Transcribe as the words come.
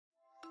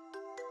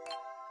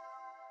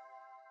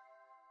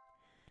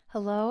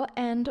Hello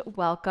and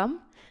welcome.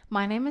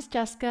 My name is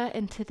Jessica,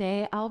 and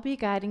today I'll be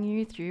guiding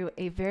you through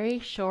a very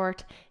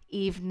short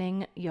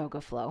evening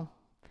yoga flow.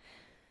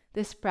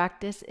 This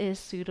practice is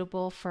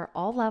suitable for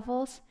all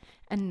levels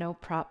and no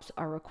props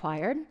are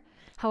required.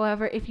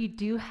 However, if you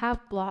do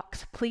have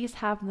blocks, please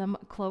have them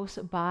close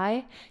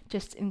by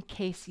just in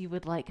case you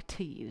would like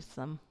to use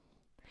them.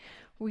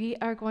 We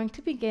are going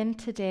to begin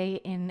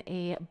today in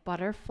a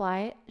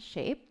butterfly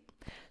shape.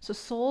 So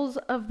soles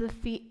of the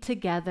feet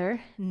together,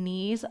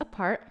 knees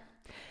apart.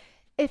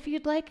 If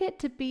you'd like it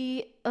to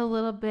be a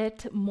little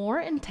bit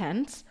more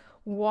intense,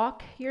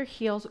 walk your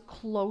heels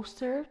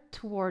closer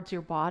towards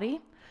your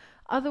body.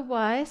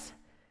 Otherwise,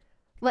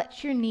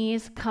 let your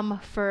knees come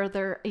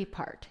further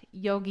apart.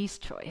 Yogi's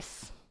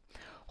choice.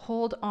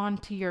 Hold on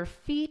to your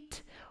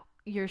feet,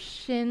 your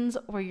shins,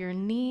 or your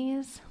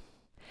knees.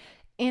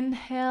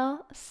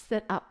 Inhale,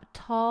 sit up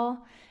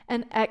tall,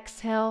 and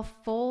exhale,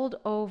 fold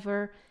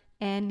over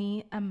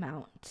any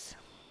amount.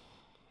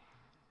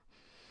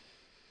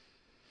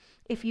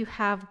 If you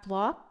have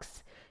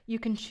blocks, you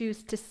can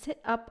choose to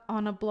sit up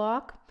on a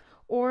block,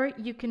 or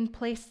you can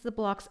place the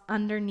blocks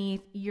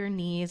underneath your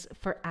knees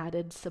for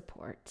added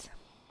support.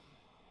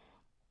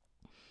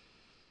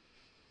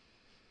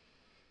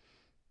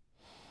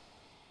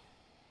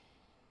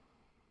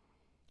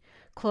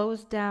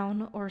 Close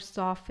down or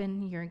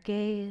soften your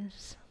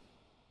gaze.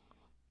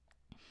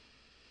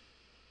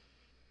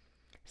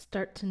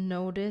 Start to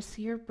notice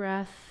your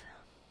breath.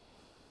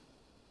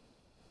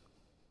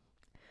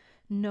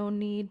 No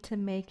need to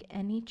make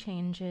any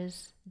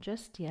changes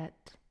just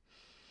yet.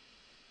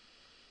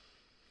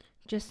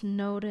 Just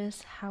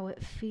notice how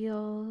it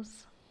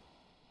feels.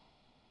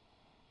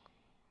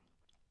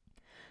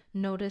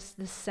 Notice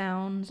the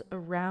sounds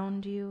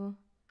around you.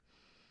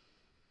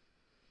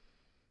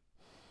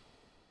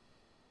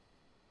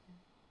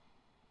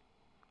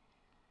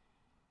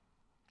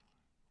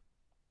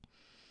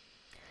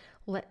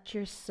 Let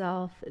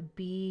yourself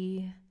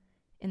be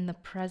in the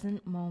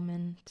present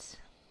moment.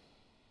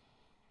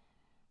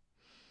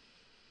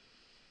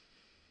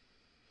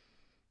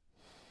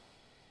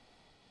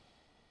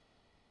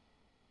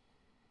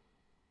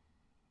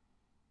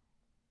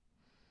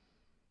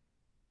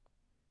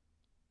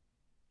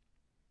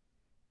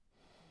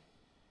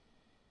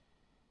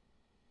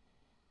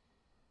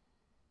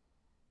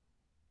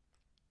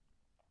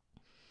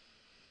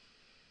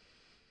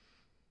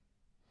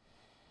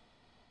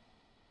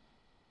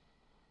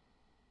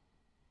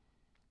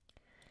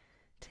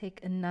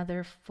 Take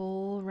another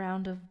full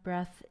round of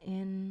breath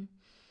in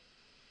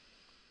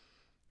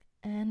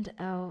and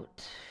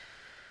out.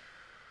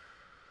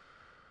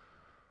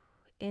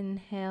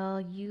 Inhale,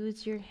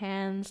 use your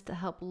hands to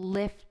help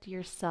lift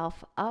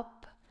yourself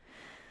up.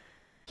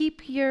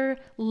 Keep your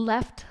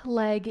left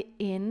leg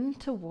in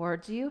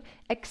towards you.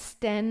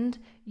 Extend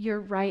your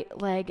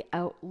right leg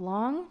out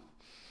long.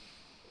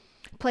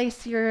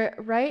 Place your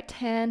right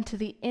hand to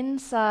the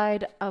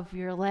inside of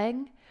your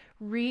leg.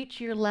 Reach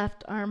your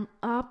left arm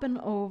up and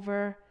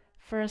over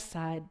for a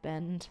side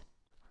bend.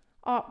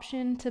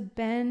 Option to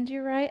bend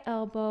your right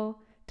elbow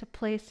to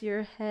place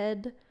your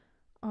head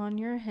on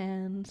your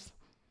hands.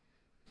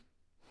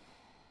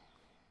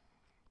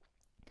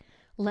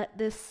 Let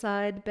this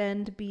side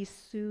bend be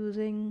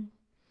soothing.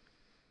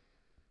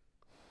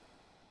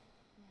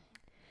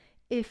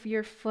 If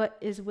your foot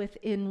is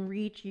within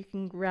reach, you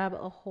can grab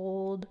a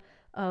hold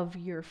of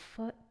your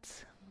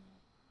foot.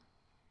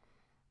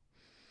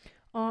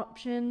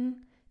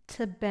 Option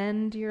to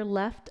bend your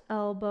left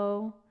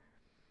elbow.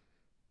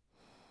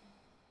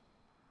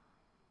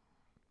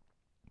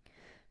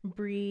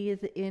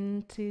 Breathe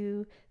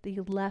into the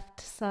left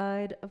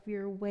side of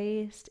your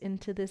waist,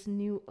 into this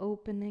new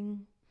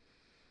opening.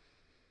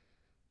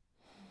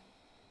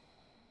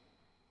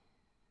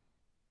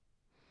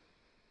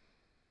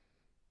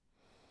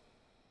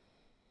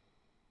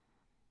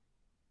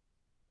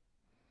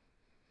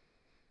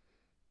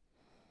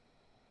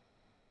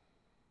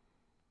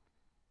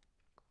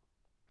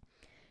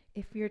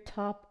 If your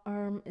top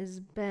arm is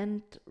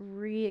bent,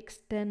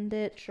 re-extend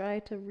it. Try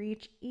to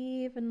reach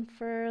even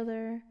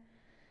further.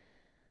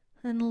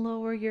 Then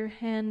lower your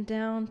hand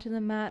down to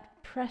the mat.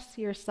 Press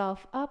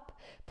yourself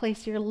up.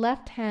 Place your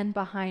left hand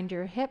behind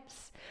your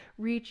hips.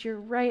 Reach your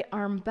right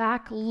arm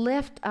back.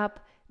 Lift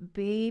up,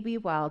 baby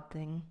wild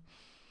thing.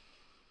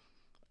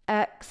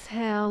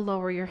 Exhale,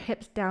 lower your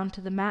hips down to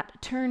the mat.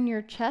 Turn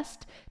your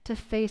chest to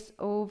face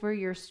over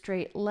your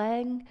straight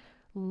leg.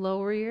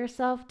 Lower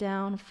yourself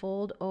down,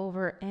 fold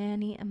over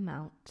any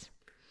amount.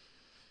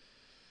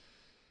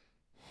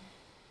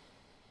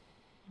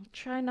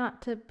 Try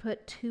not to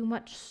put too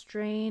much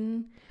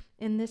strain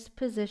in this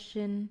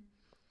position.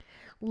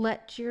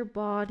 Let your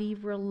body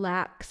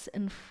relax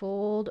and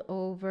fold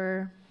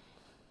over.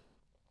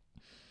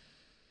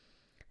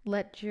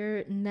 Let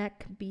your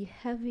neck be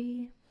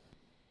heavy.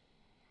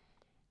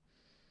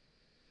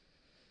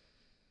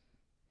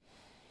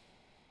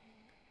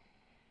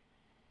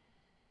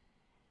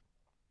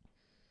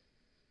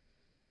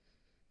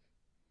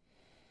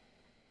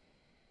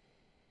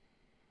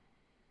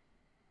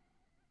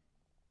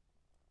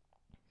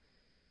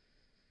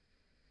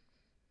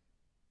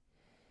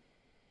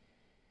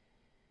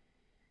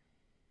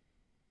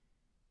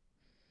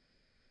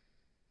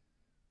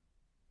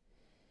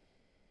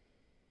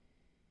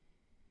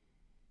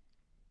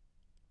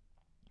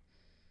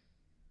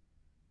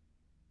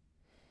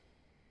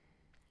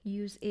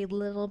 Use a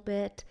little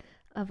bit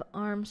of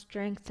arm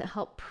strength to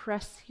help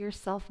press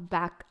yourself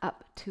back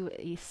up to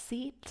a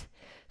seat.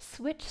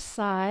 Switch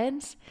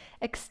sides.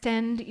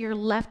 Extend your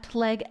left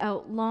leg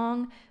out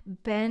long.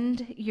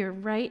 Bend your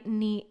right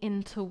knee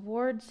in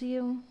towards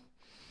you.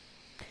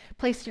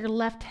 Place your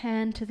left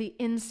hand to the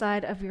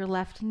inside of your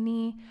left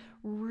knee.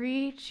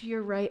 Reach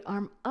your right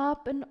arm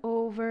up and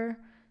over.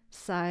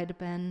 Side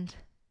bend.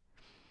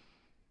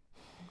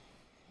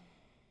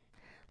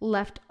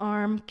 Left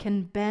arm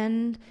can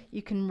bend.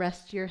 You can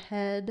rest your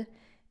head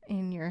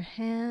in your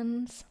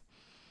hands.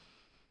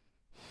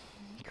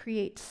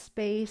 Create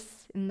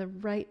space in the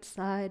right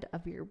side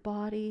of your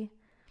body.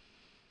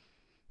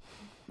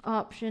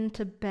 Option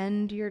to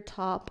bend your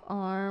top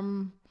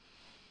arm.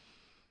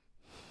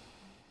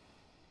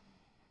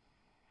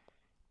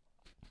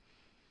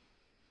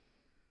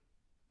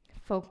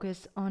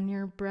 Focus on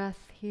your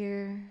breath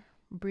here.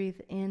 Breathe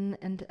in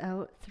and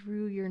out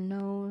through your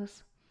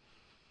nose.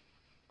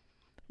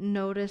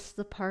 Notice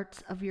the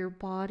parts of your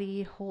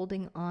body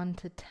holding on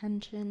to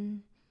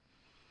tension.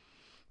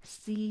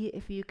 See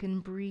if you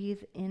can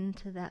breathe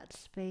into that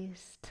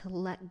space to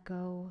let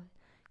go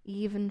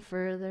even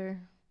further.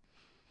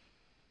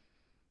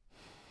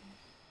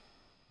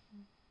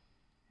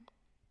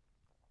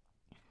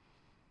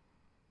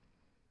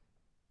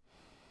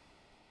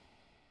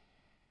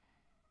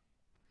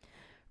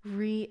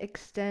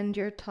 Re-extend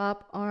your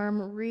top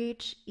arm,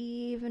 reach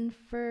even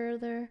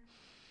further.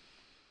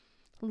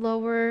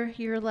 Lower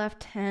your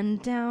left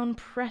hand down,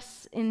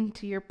 press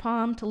into your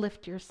palm to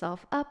lift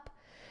yourself up.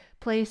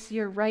 Place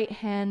your right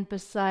hand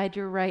beside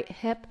your right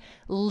hip,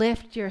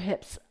 lift your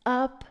hips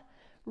up,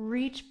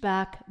 reach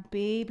back,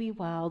 baby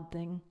wild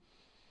thing.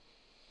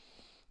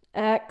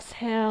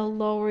 Exhale,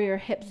 lower your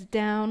hips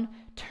down,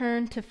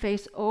 turn to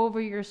face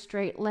over your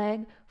straight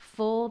leg,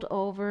 fold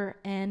over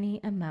any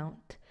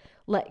amount.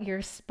 Let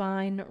your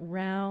spine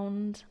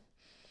round.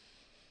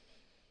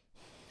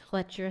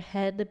 Let your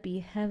head be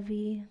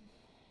heavy.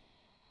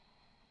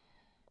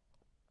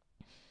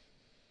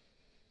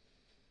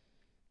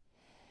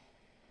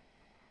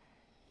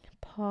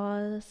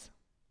 Pause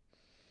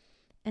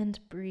and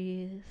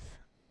breathe.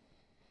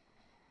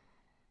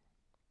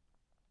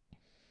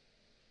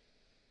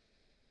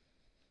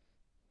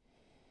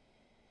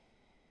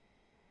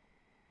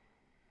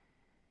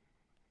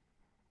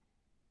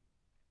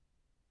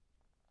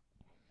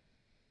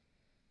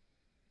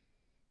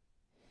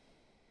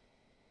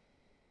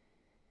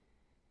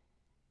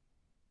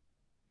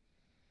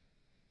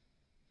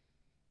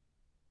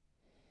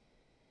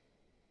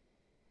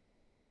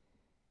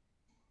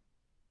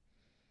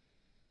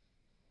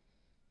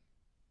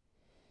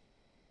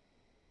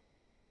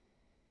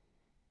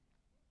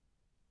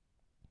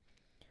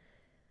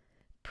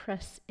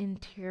 Press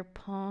into your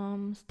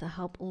palms to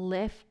help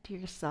lift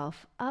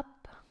yourself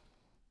up.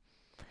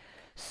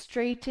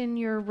 Straighten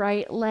your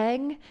right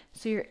leg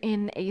so you're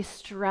in a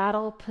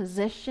straddle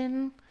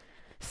position.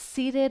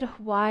 Seated,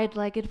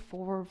 wide-legged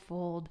forward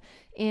fold.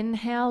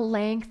 Inhale,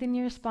 lengthen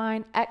your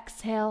spine.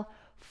 Exhale,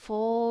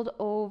 fold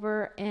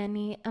over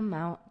any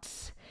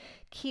amount.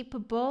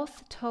 Keep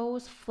both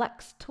toes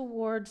flexed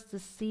towards the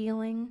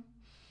ceiling.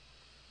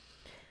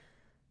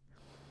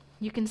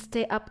 You can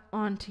stay up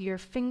onto your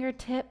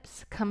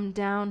fingertips, come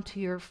down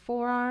to your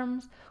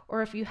forearms,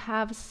 or if you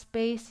have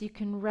space, you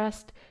can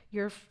rest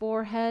your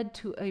forehead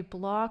to a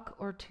block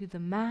or to the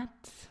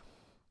mat.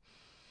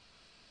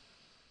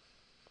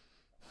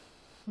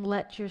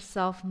 Let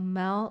yourself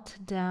melt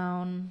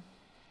down.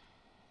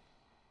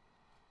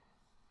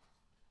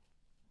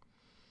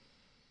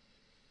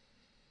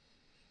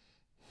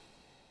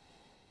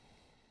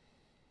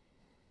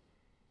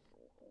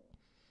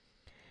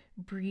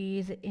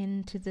 Breathe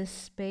into the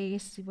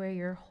space where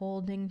you're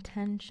holding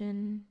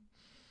tension.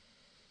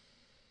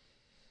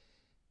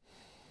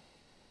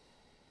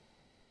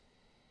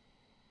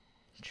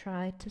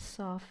 Try to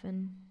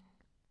soften.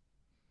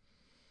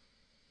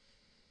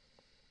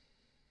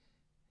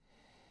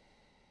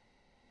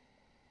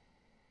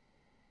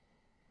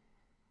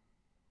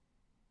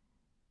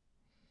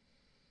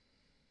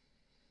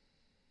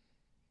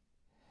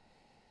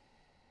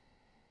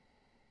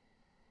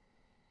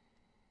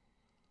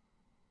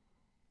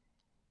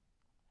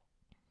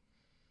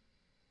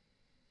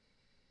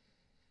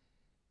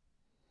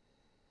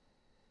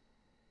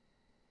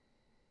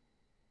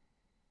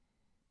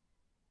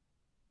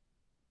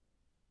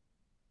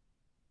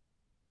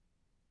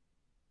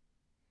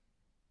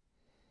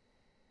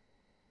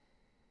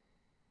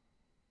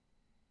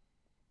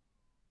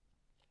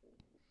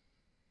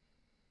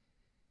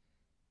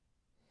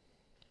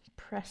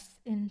 Press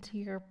into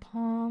your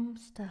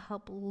palms to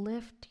help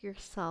lift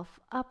yourself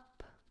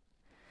up.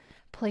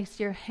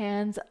 Place your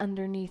hands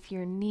underneath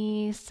your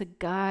knees to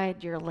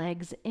guide your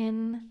legs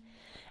in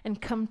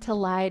and come to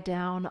lie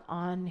down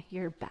on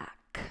your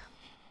back.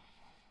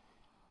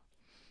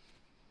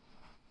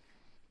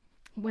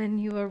 When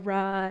you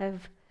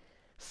arrive,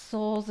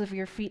 soles of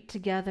your feet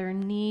together,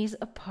 knees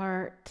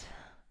apart,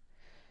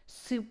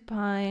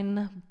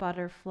 supine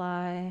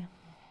butterfly.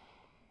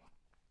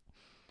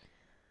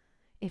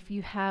 If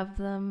you have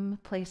them,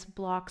 place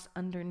blocks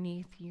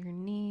underneath your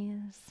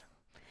knees.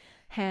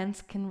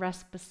 Hands can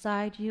rest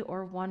beside you,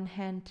 or one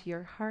hand to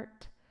your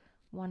heart,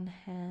 one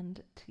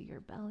hand to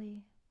your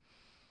belly.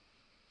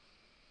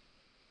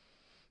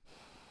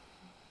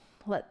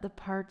 Let the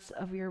parts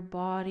of your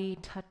body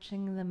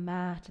touching the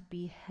mat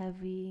be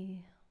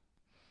heavy.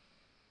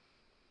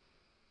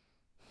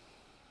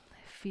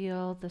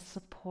 Feel the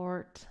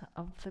support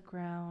of the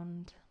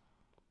ground.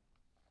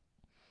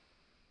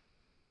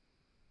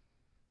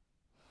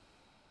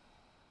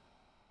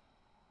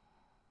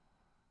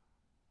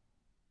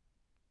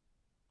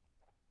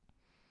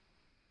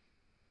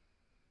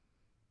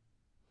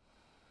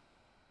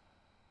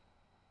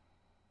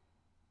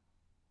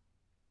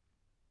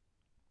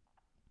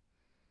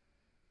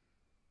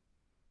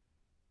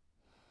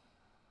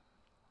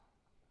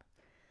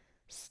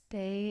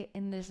 Stay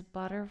in this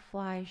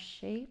butterfly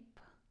shape,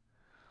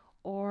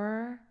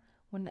 or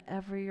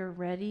whenever you're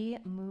ready,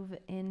 move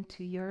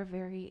into your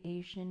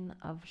variation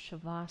of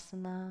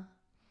Savasana.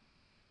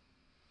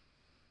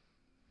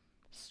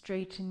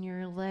 Straighten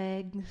your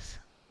legs,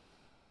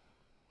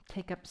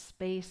 take up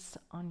space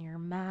on your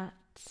mat,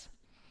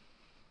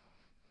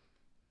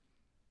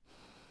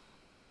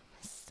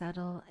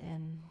 settle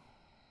in.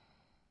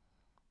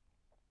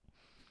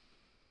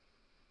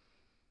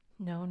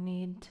 No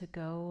need to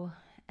go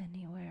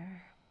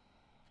anywhere.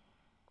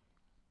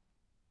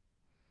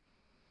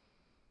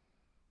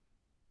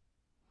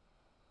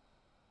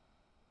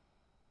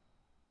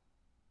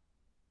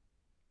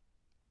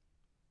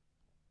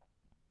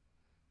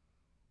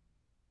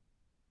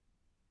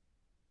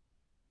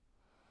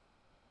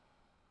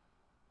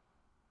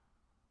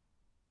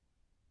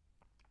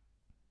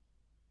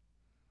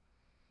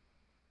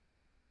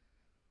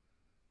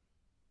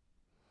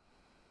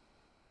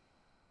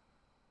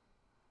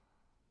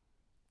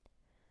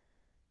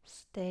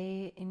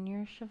 Stay in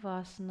your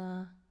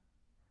Shavasana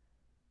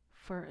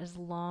for as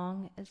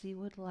long as you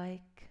would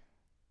like.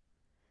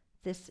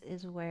 This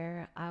is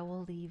where I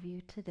will leave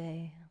you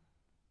today.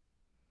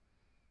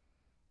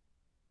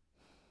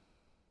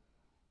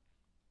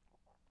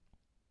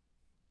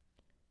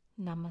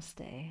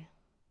 Namaste.